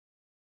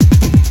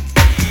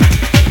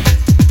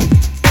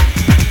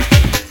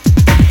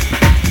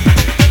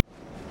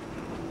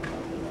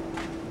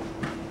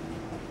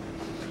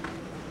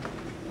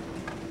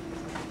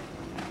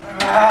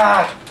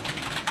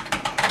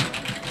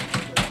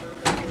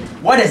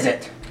What is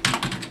it?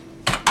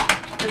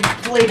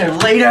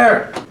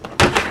 Later.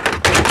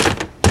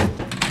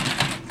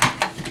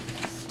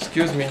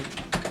 Excuse me.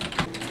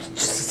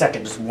 Just a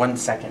second, just 1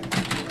 second.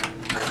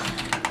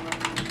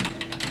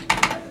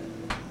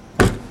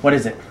 What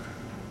is it?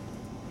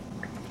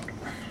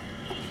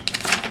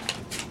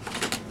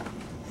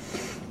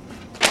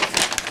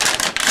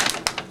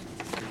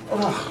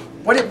 Oh,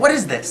 what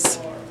is this?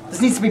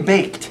 This needs to be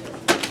baked.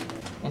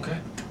 Okay.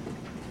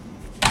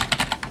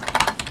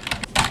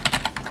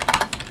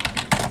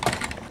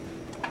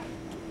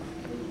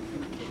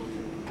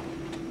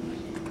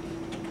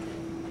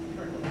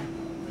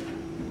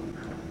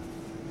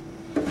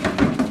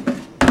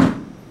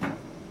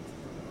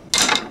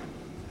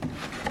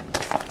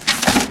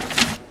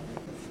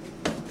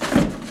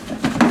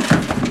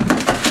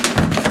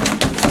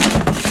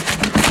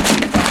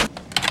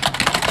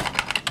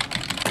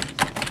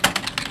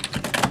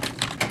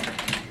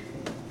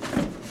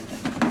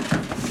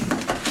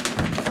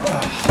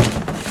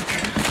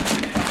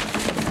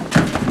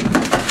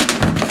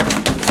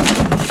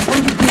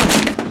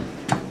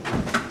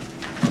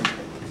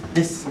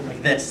 This,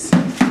 like this.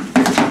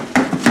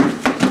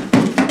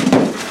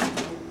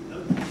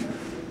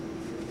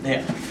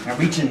 There, now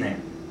reach in there.